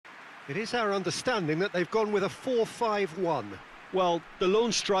It is our understanding that they've gone with a 4-5-1. Well, the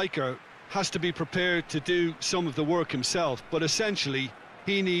lone striker has to be prepared to do some of the work himself, but essentially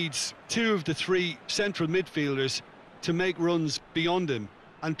he needs two of the three central midfielders to make runs beyond him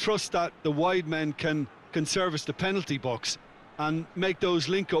and trust that the wide men can service the penalty box and make those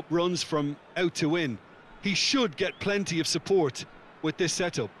link-up runs from out to in. He should get plenty of support with this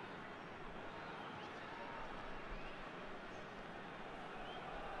setup.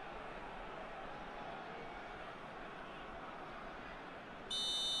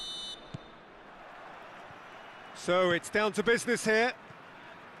 So it's down to business here.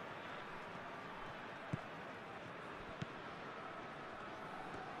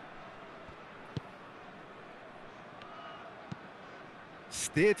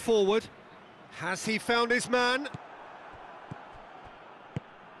 Steered forward. Has he found his man?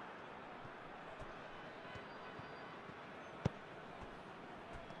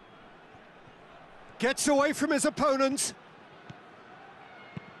 Gets away from his opponent.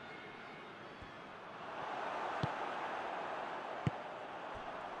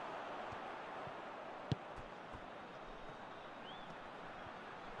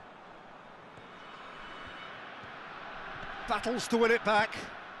 Battles to win it back.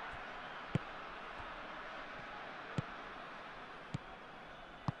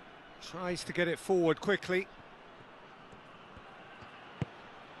 Tries to get it forward quickly.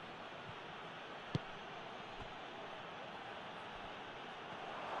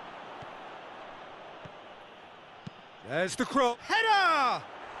 There's the cross. Header!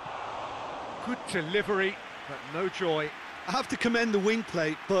 Good delivery, but no joy. I have to commend the wing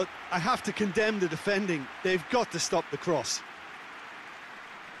play, but I have to condemn the defending. They've got to stop the cross.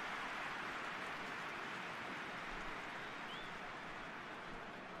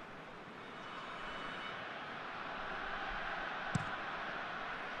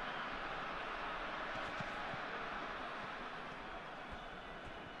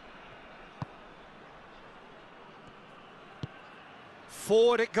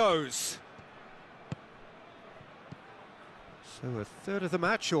 Forward it goes. So a third of the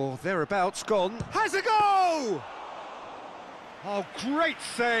match, or thereabouts, gone. Has a go! Oh, great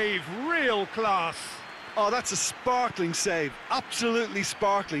save, real class. Oh, that's a sparkling save, absolutely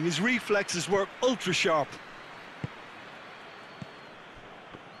sparkling. His reflexes were ultra sharp.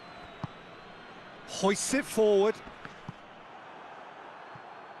 Hoists it forward.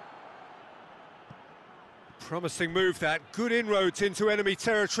 Promising move that, good inroads into enemy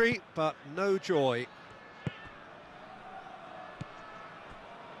territory, but no joy.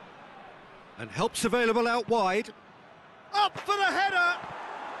 And help's available out wide. Up for the header!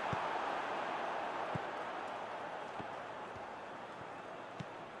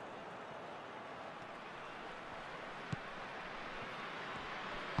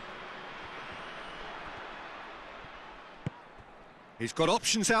 He's got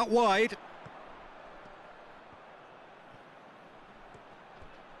options out wide.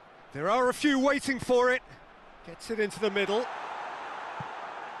 There are a few waiting for it. Gets it into the middle.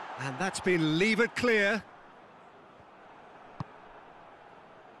 And that's been levered clear.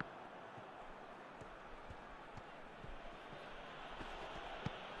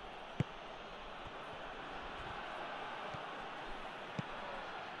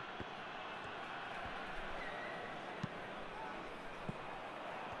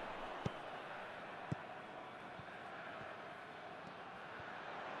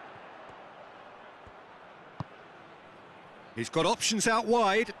 He's got options out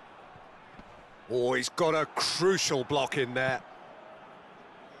wide. Oh, he's got a crucial block in there.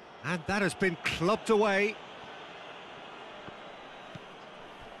 And that has been clubbed away.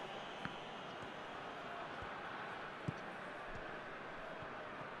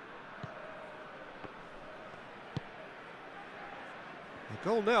 The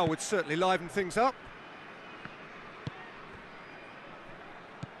goal now would certainly liven things up.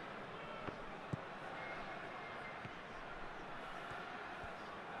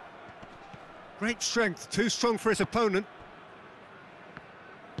 Great strength, too strong for his opponent.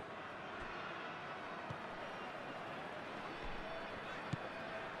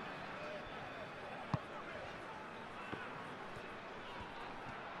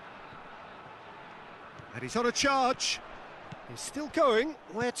 And he's on a charge. He's still going.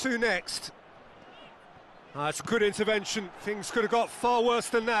 Where to next? That's a good intervention. Things could have got far worse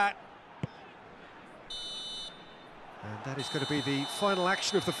than that. And that is going to be the final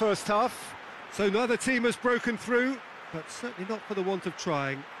action of the first half. So neither team has broken through, but certainly not for the want of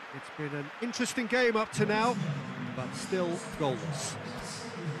trying. It's been an interesting game up to now, but still goalless.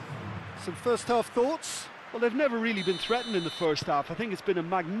 Some first half thoughts? Well, they've never really been threatened in the first half. I think it's been a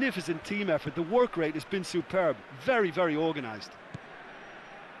magnificent team effort. The work rate has been superb. Very, very organised.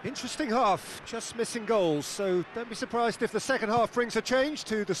 Interesting half, just missing goals, so don't be surprised if the second half brings a change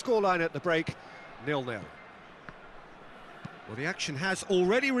to the scoreline at the break, 0-0. Well, the action has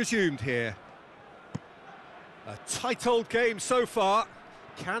already resumed here. A tight old game so far.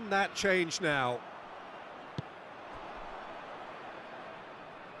 Can that change now?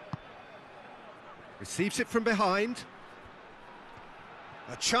 Receives it from behind.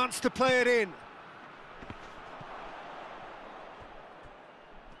 A chance to play it in.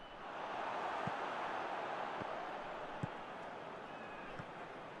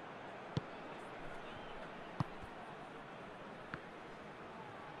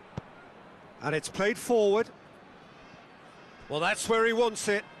 And it's played forward. Well, that's where he wants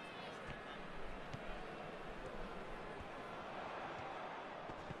it.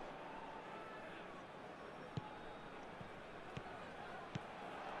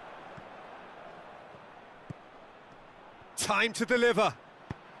 Time to deliver.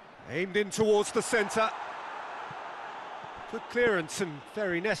 Aimed in towards the centre. Good clearance and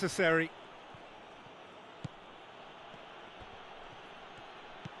very necessary.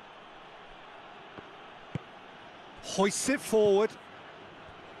 Hoists it forward.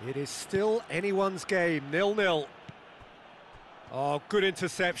 It is still anyone's game, 0-0. Oh, good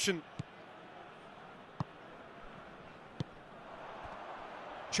interception.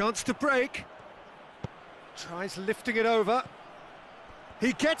 Chance to break. Tries lifting it over.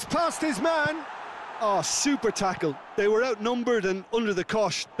 He gets past his man. Oh, super tackle. They were outnumbered and under the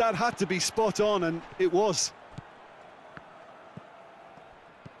cosh. That had to be spot on, and it was.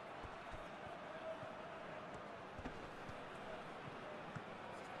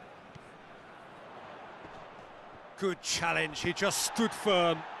 Good challenge, he just stood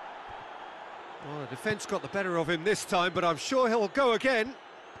firm. Well, the defence got the better of him this time, but I'm sure he'll go again.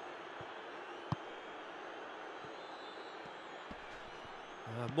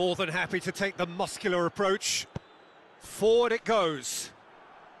 More than happy to take the muscular approach. Forward it goes.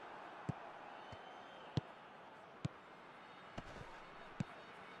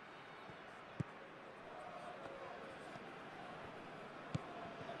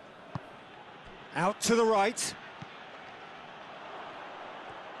 Out to the right.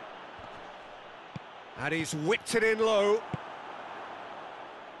 And he's whipped it in low.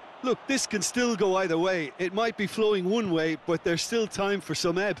 Look, this can still go either way. It might be flowing one way, but there's still time for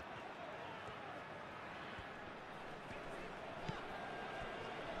some ebb.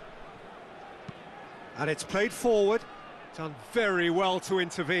 And it's played forward. Done very well to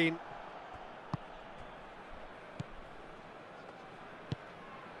intervene.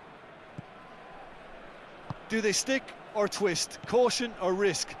 Do they stick or twist? Caution or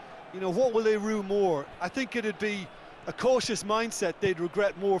risk? You know, what will they rue more? I think it'd be a cautious mindset they'd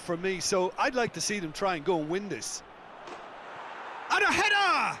regret more for me, so I'd like to see them try and go and win this. And a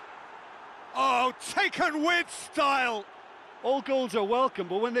header! Oh, taken with style! All goals are welcome,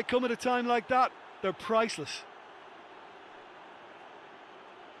 but when they come at a time like that, they're priceless.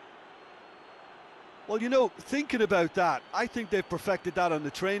 Well, you know, thinking about that, I think they've perfected that on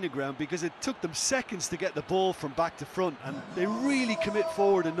the training ground because it took them seconds to get the ball from back to front, and they really commit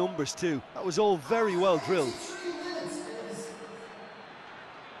forward in numbers too. That was all very well drilled.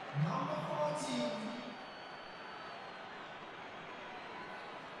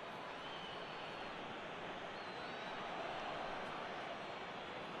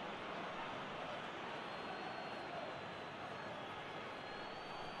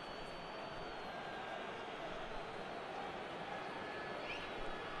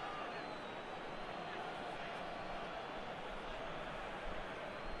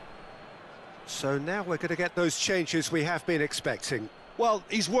 So now we're going to get those changes we have been expecting. Well,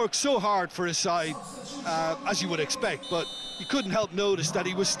 he's worked so hard for his side, as you would expect, but you couldn't help notice that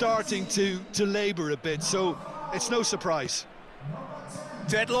he was starting to labour a bit, so it's no surprise.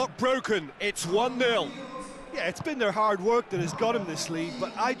 Deadlock broken, it's 1-0. Yeah, it's been their hard work that has got him this lead,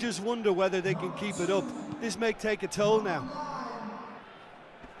 but I just wonder whether they can keep it up. This may take a toll now.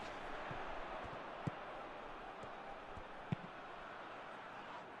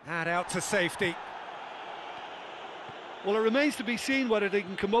 And out to safety. Well, it remains to be seen whether they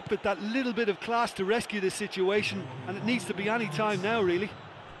can come up with that little bit of class to rescue this situation, and it needs to be any time now, really.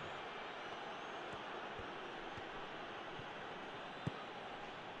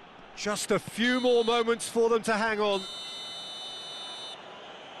 Just a few more moments for them to hang on.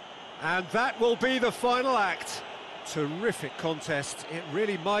 And that will be the final act. Terrific contest. It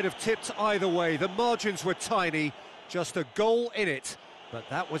really might have tipped either way. The margins were tiny, just a goal in it, but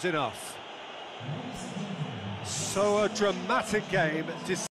that was enough. So a dramatic game.